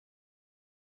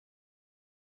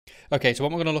Okay, so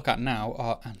what we're going to look at now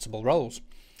are Ansible roles.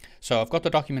 So I've got the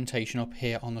documentation up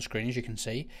here on the screen, as you can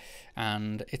see,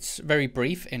 and it's very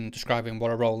brief in describing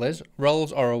what a role is.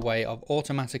 Roles are a way of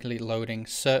automatically loading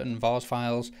certain vars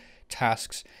files,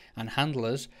 tasks, and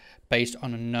handlers based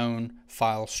on a known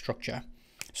file structure.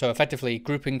 So effectively,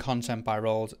 grouping content by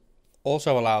roles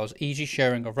also allows easy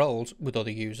sharing of roles with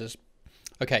other users.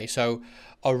 Okay, so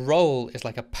a role is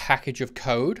like a package of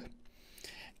code,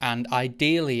 and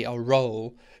ideally a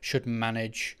role should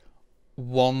manage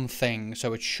one thing.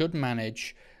 So it should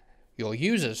manage your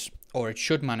users, or it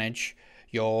should manage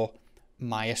your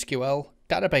MySQL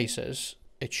databases.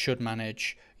 It should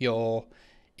manage your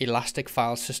Elastic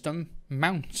file system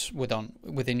mounts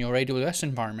within your AWS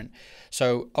environment.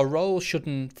 So a role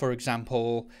shouldn't, for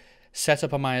example, set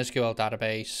up a MySQL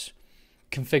database,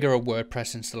 configure a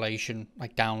WordPress installation,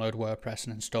 like download WordPress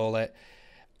and install it,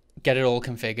 get it all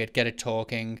configured, get it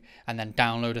talking, and then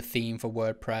download a theme for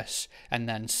WordPress, and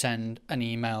then send an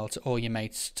email to all your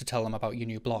mates to tell them about your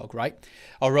new blog, right?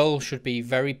 A role should be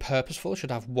very purposeful, should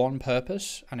have one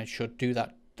purpose, and it should do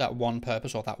that one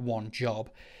purpose or that one job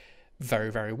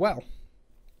very, very well.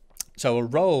 So a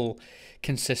role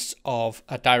consists of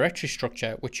a directory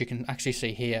structure, which you can actually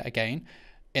see here again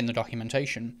in the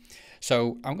documentation.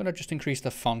 So I'm going to just increase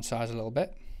the font size a little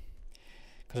bit,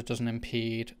 because it doesn't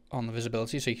impede on the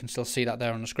visibility, so you can still see that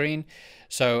there on the screen.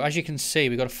 So as you can see,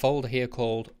 we've got a folder here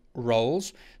called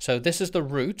roles. So this is the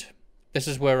root. This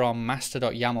is where our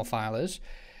master.yaml file is,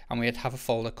 and we have a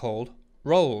folder called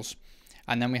roles.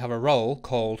 And then we have a role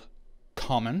called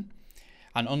common,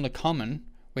 and under common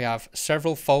we have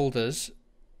several folders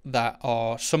that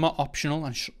are, some are optional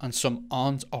and some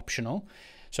aren't optional.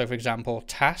 So for example,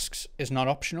 tasks is not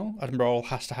optional, a role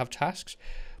has to have tasks,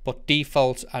 but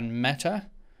defaults and meta,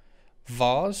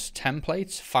 vars,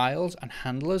 templates, files, and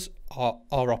handlers are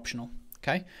optional.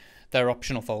 Okay, they're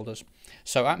optional folders.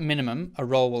 So at minimum, a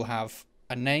role will have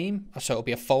a name, so it'll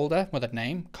be a folder with a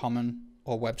name, common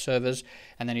or web servers,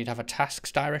 and then you'd have a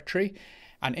tasks directory.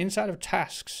 And inside of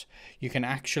tasks, you can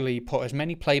actually put as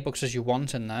many playbooks as you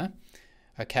want in there.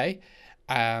 Okay,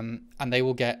 and they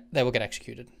will get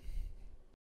executed.